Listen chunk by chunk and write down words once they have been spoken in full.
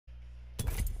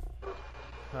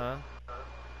Huh?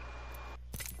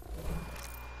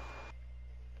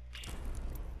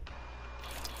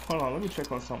 Hold on, let me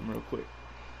check on something real quick.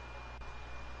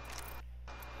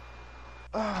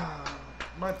 Ah,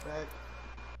 my back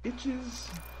itches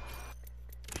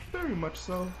very much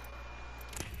so.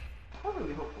 I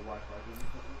really hope the Wi-Fi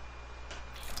doesn't cut me.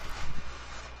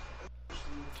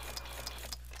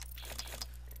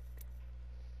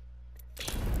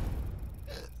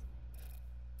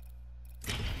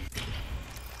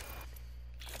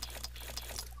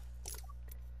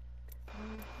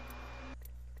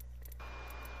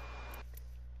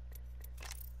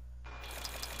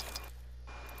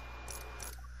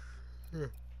 Let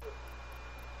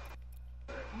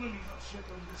me go check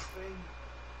on this thing.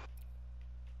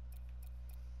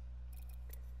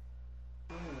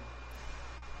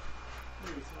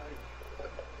 Really tired.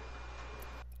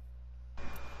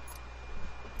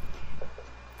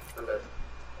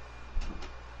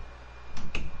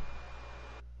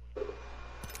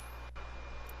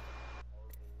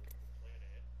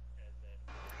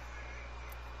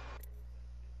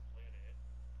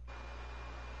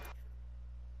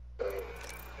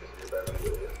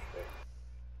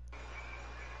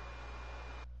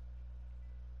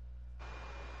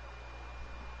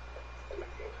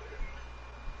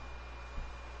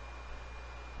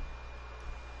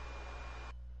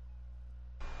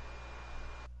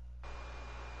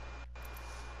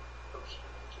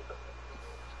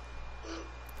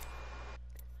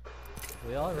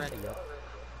 We already up.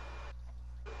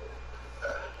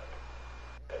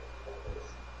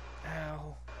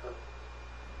 Ow.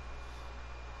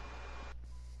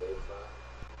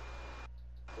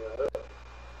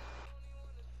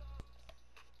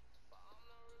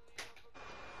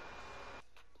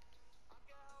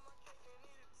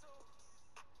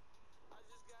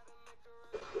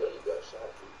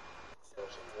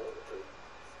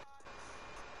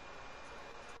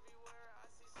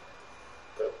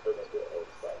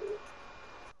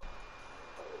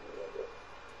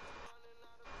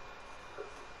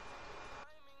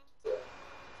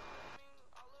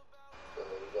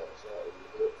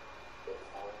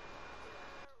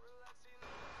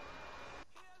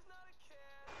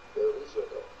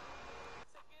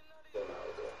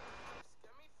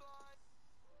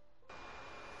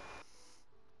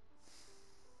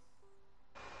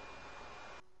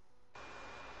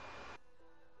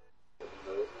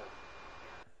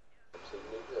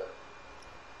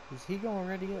 Is he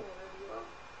already up?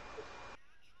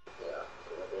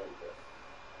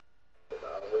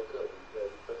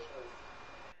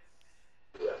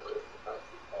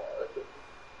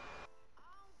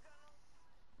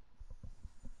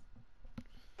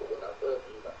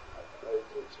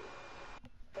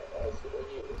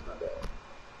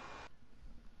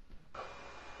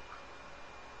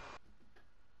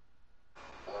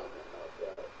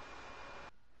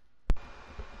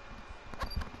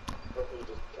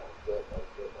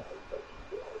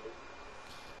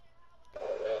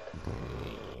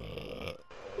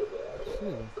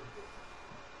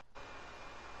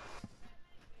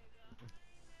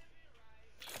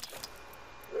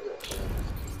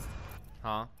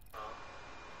 Huh?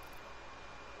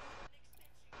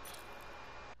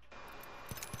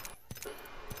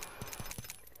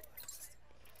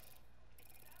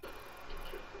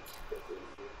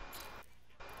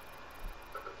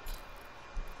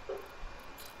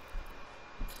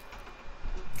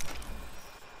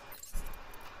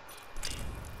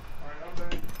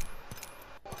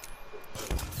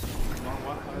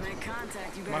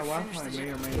 My Wi-Fi may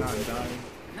or may not die.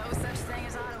 No such thing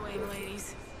as auto-aim,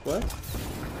 ladies. What?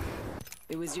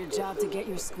 It was your job to get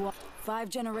your squad. 5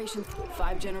 generations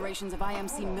of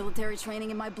IMC military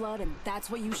training in my blood, and that's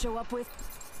what you show up with?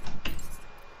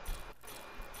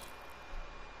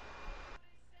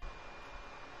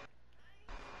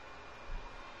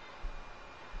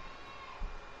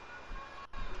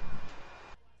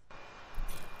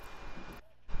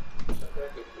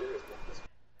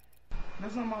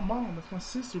 That's not my mom, that's my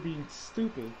sister being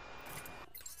stupid.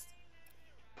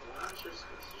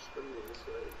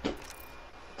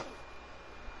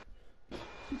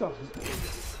 She thought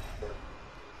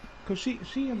cause she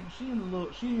in the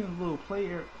little play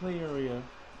area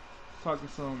talking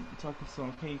some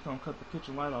can you come cut the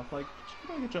kitchen light off, like you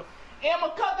gotta get your I'ma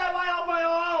cut that light off my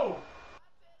own.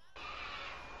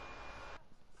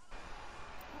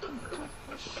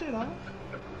 Shit off.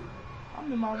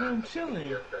 I'm in my room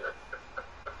chilling.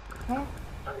 Huh?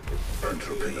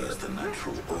 Entropy is the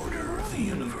natural order of the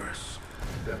universe.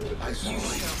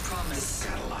 Isolation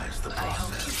catalyze the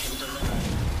process.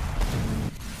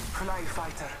 Fly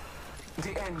fighter,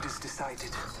 the end is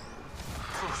decided.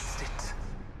 Trust it.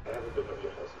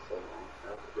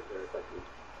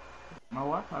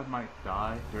 I might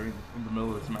die in the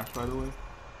middle of this match, by the way.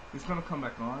 It's gonna come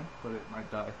back on, but it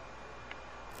might die.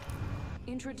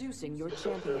 Introducing your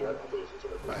champion.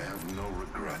 I have no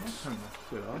regrets. Turn that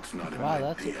shit off. It's not in Wow, my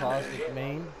that's a DNA. cosmic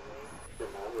main.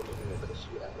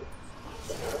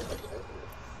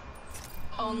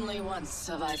 Only once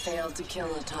have I failed to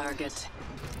kill a target.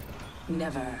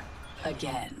 Never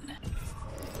again.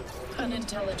 An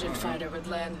intelligent fighter would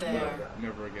land there.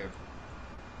 Never again.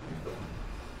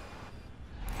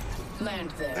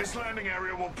 Land there. This landing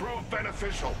area will prove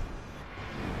beneficial.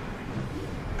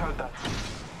 Heard that.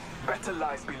 Better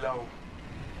lies below.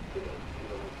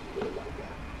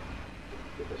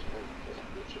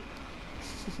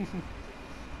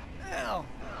 Ow.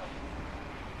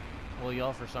 Well,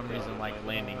 y'all for some reason like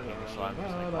landing here, so I'm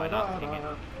just like, why not ping it?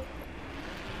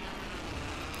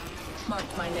 Mark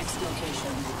my next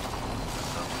location.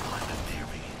 Some landed near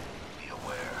me. Be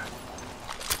aware.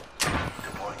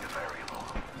 Deploying a variable.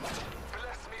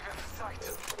 Bless me with sight.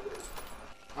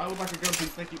 I would like a gun, please.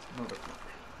 Thank you. Motherfucker.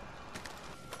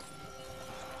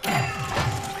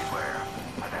 Beware.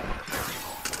 I've added a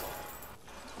variable.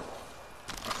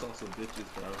 I saw some bitches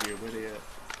out here. Where they at?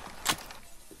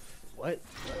 What?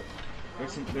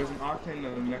 There's an octane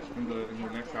in the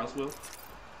next house, Will.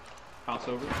 House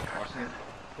over. Washington.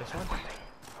 This one?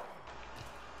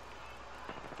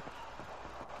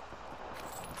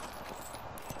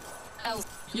 Else,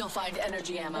 you'll find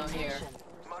energy ammo here.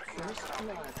 Marking our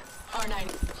surroundings.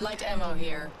 R90, light ammo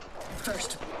here.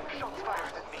 First. Shots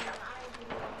fired at me.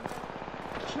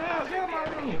 Child, get out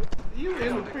of my room.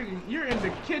 You're in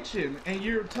the kitchen and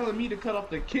you're telling me to cut off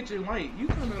the kitchen light. You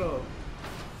turn it off.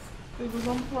 It was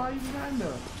on the fly even got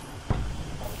enough.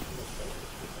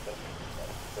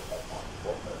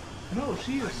 No,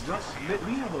 she is just. We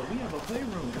have a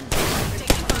playroom.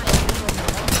 Taking fire.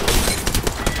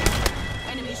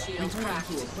 Enemy We shield turned cracked.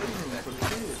 into a playroom for the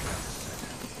kids.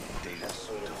 Data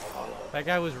to follow. That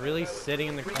guy was really sitting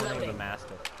in the corner of the Reloading.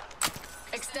 Mastiff.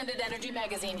 Extended energy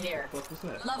magazine here. What was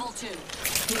that? Level 2.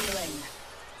 Healing.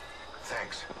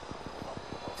 Thanks.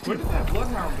 Where did that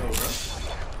bloodhound go, bro?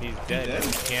 He's dead. dead?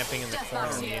 He's camping in the Death corner.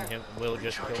 box Me and here. him, Will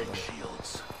just killed Charging him.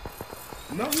 shields.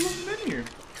 No, he wasn't in here.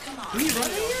 Come on. He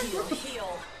right here? What the?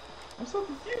 Heal. I'm so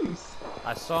confused.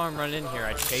 I saw him run in here.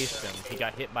 I chased him. He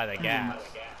got hit by the gas.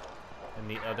 And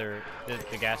the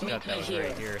gas cut that was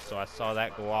right here. So I saw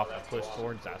that go off. I pushed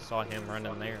towards it. I saw him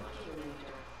running there.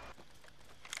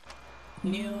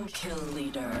 New kill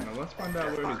leader. Now let's find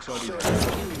out where his buddies Sure, are.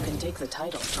 you can take the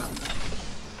title from them.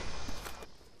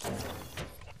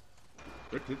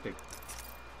 Where did they?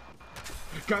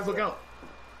 Guys, look out!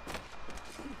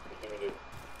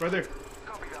 Right there.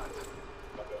 Copy that.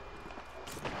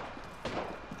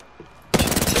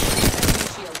 Enemy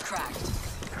shield cracked.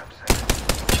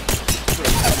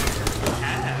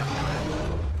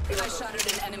 I shot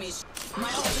at an enemy's.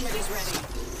 My ultimate is ready.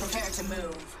 Prepare to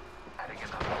move.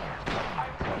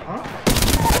 Huh?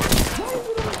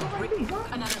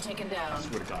 Another taken down.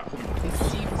 Swear to God. It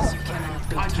seems you cannot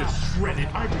be I topped. just shredded.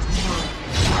 I just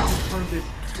turned this.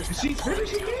 She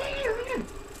again.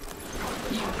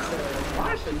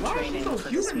 Why is she so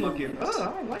human looking? I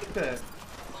don't like that.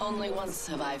 Only once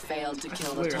have I failed to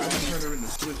kill the Wait, I'm gonna turn target. her into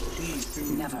Swiss cheese too.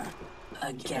 Never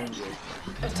again.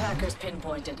 Attackers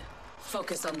pinpointed.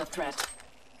 Focus on the threat.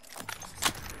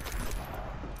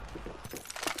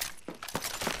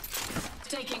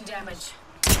 Taking damage.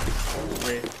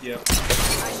 Red, yep. I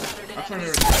shattered I an turned her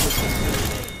enemy's.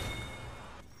 into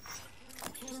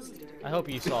I hope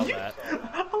you saw that.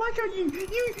 I like how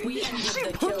We ended she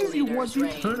the kill punches you once, you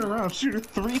leader's turn reign. around, shoot her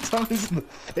 3 times in the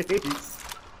face.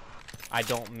 I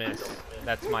don't miss.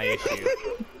 That's my issue.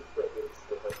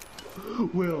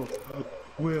 Will,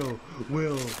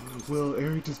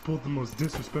 Eric just pulled the most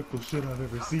disrespectful shit I've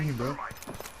ever seen, bro.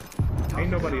 Ain't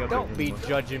nobody up Don't there be anymore.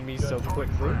 judging me so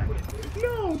quickly.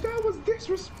 No, that was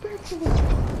disrespectful.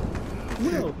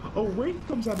 Will, a Wraith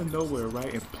comes out of nowhere,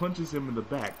 right, and punches him in the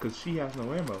back because she has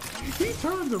no ammo. He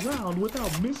turns around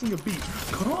without missing a beat,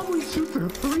 calmly shoots her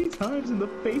 3 times in the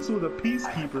face with a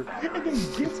peacekeeper, and then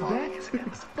gets back to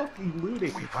his fucking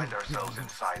looting. We find ourselves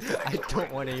inside the I next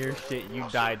don't want to hear shit. You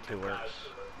died to her.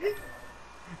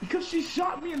 Because she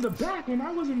shot me in the back and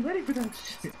I wasn't ready for that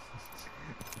shit.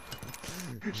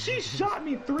 She shot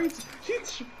me 3.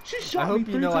 She shot I me hope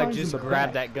 3 you know I times in just the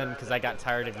grabbed back. that gun because I got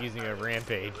tired of using a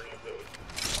rampage.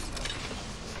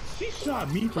 She shot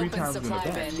me 3 Open times in the supply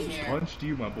back. bin She here. punched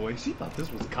you, my boy. She thought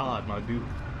this was COD, my dude.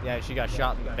 Yeah, she got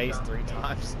shot in the face 3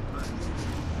 times.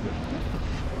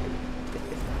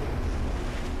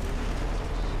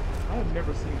 I have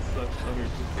never seen such utter It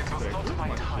was disrespect. not Where's my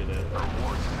my time. shit at?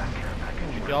 rewards in that care package.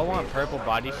 If y'all want purple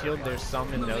body shield, there's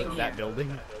some in that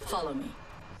building. Follow me.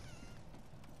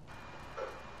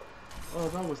 Oh,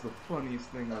 that was the funniest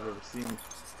thing I've ever seen.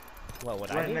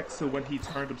 What I Right do? next to when he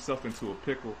turned himself into a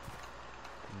pickle.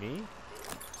 Me? What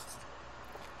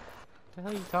the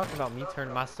hell are you talking about? Me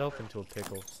turning myself into a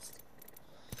pickle?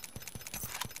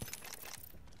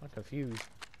 I'm confused.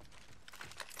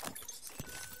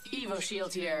 Evo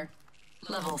shield here.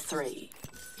 Level 3.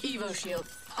 Evo shield.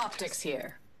 Optics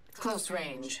here. Close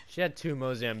range. She had 2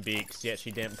 Mozambiques, yet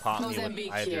she didn't pop me with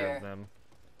Mozambique either here. of them.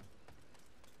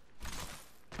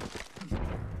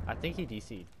 I think he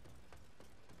DC'd.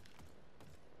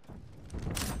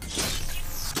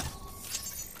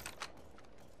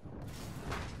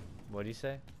 What'd you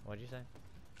say? What'd you say?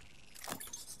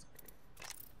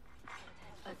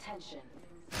 Attention.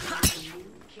 New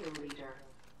kill leader.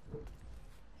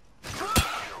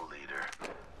 Kill leader.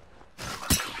 I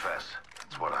must confess,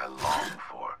 it's what I long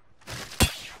for.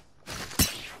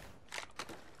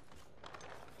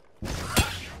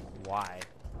 Why?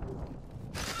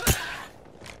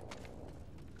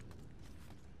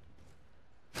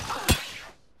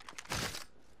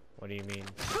 What do you mean?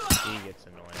 He gets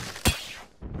annoying.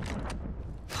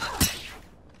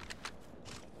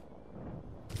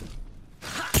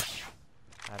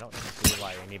 I don't see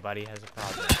why anybody has a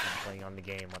problem with playing on the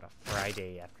game on a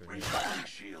Friday afternoon. Recharging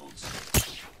shields.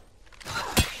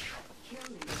 Kill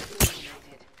leader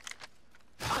eliminated.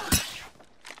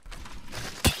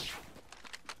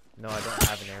 No, I don't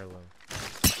have an heirloom.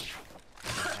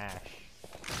 An ash.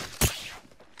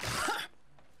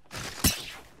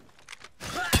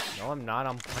 No, I'm not.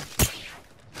 I'm punching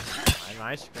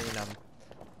him.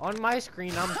 On my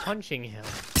screen, I'm punching him.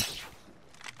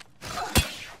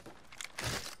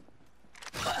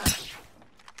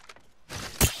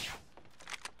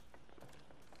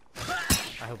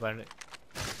 I hope I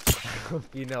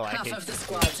you know I Half can of the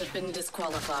squads have been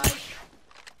disqualified.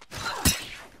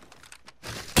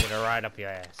 get it right up your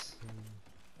ass.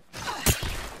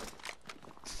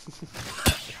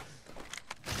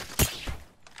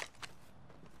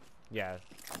 Yeah,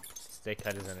 they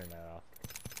cut his internet off.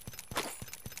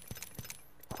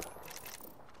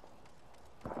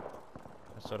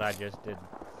 That's what I just did.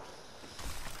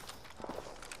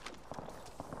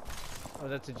 Oh,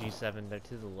 that's a G7. They're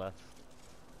to the left.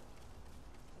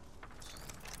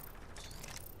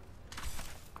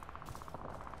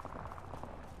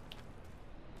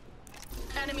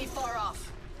 Enemy far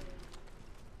off.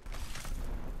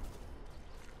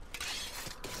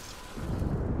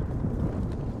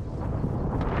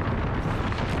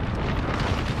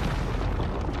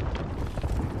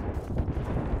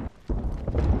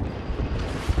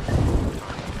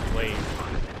 Wait.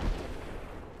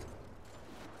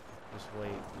 Just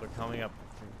wait. We're coming up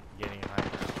from getting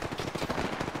higher.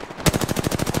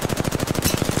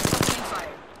 Opening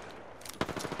fire.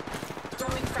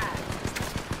 Throwing frag.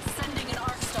 Sending an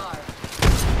arc star.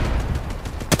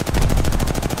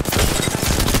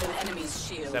 An enemy's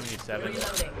shield. 77.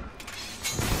 Reloading.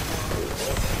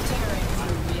 Tearing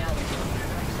through reality.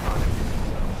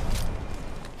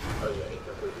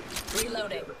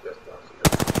 Reloading.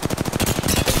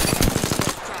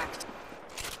 Cracked.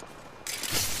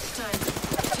 Time to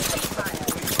take fire.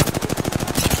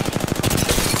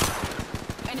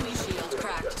 Enemy shield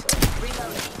cracked.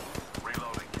 Reloading.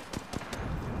 Reloading.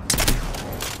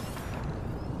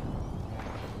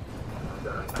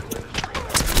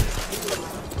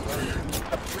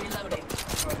 Reloading.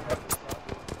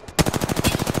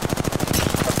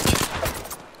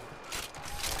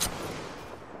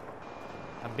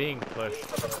 I'm being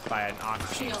pushed by an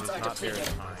oxygen Shields who's are not very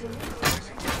depleted. kind.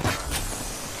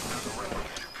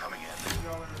 Coming in.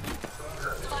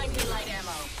 Find me light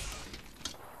ammo.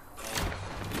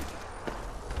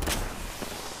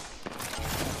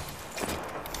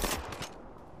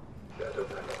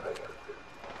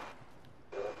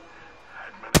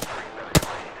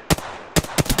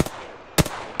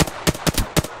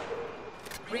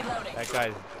 Reloading. That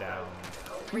guy's down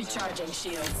Recharging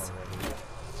shields.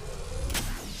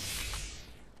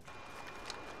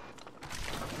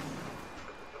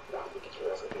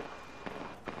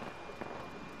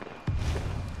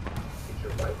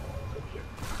 already.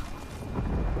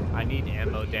 I need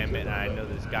ammo, damn it, and I know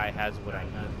this guy has what I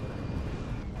need.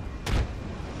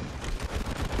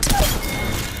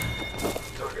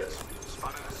 Targets.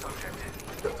 Spotted a subject.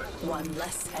 One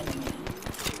less enemy.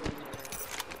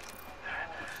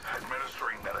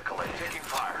 Administering medical aid. Taking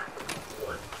fire.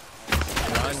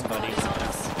 Run, buddy. Is on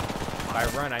us. By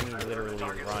run, I mean literally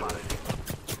Target run. spotted.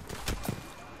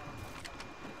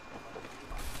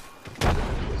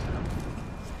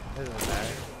 Doesn't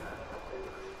matter.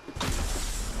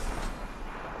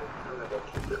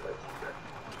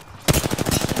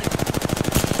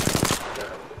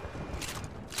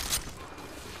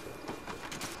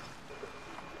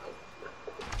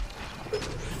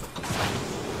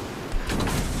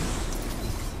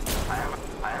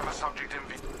 Subject in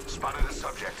view. Spotted a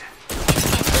subject.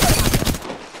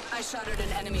 I shattered an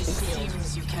enemy's shield.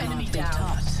 Seems you cannot be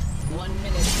taught. 1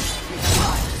 minute. We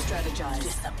have to strategize.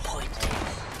 Disappointing.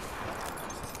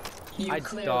 You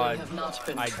clearly have not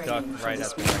been training ducked for right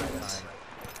this at the right moment. time.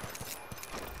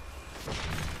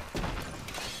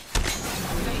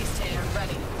 Phase tear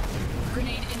ready.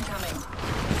 Grenade incoming.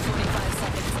 45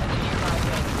 seconds at a nearby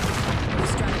ring. We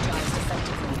strategized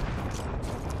effectively.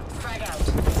 Frag out.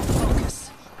 Focus.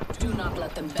 Do not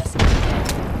let them best me again.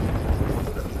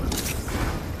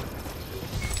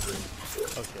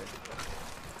 Okay.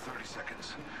 30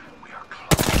 seconds. We are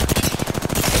close.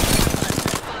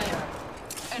 Fire.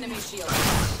 Enemy shield.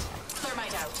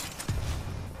 Thermite out.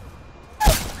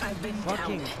 I've been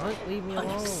Fucking downed. Hunt, leave me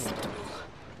alone.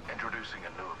 Introducing a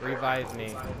new Revive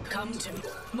me. Come to me.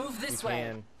 Move You this way.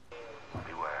 can.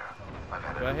 Beware. I've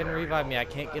had Go ahead and revive me. I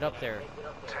can't get up there.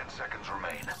 10 seconds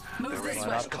remain. Move this Right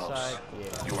way. off the side.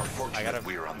 Yeah. You are I fortunate gotta.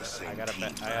 we are on the same I got a team.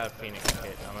 Phoenix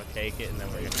kit. I'm gonna take it and then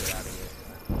we're gonna get out of here.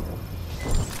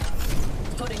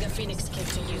 Putting a Phoenix kit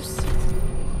to use.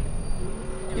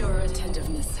 Your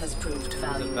attentiveness has proved There's a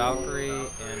valuable. Valkyrie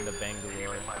and a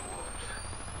Bangalore. My wounds.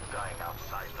 Dying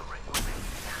outside the ring will be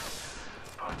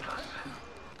pointless.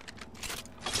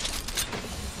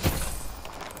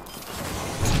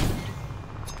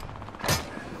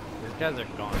 These guys are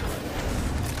gone.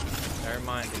 Never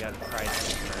mind, they got a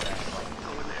price for that.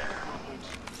 Over there.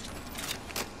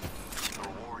 The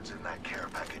rewards in that care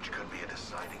package could be a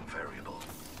deciding variable.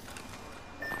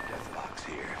 Death box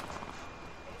here.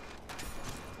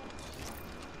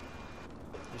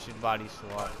 You should body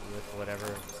swap with whatever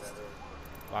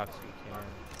box you can.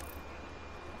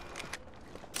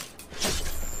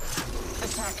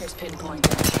 Attackers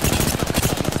pinpointed.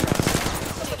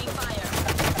 Taking fire.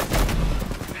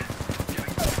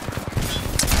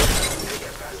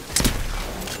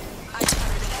 I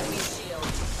shattered an enemy shield.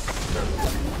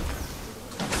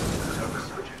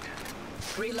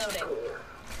 Reloading.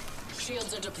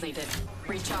 Shields are depleted.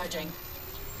 Recharging.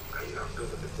 Do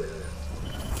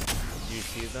you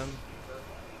see them?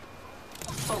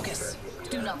 Focus.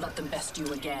 Do not let them best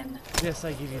you again. Yes,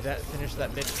 I give you that. Finish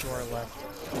that bitch to our left.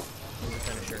 He's a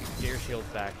finisher. Get your shields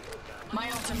back. My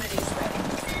ultimate is ready.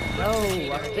 No,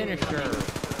 a finisher.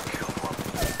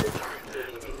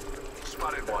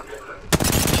 Spotted one.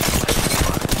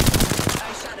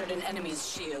 I shattered an enemy's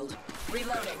shield.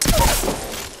 Reloading.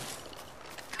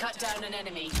 Cut down an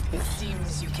enemy. It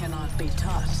seems you cannot be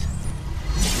taught.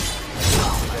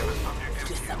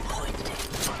 Disappointing.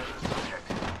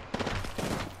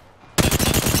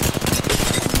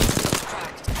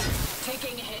 Tracked.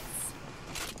 Taking hits.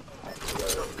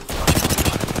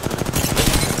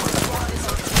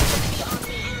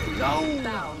 No!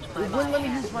 Bound by It my wouldn't let me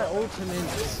hand. use my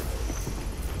ultimate.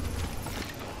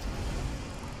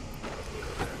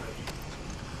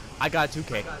 I got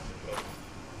 2K.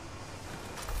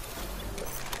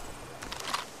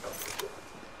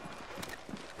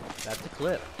 That's a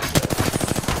clip.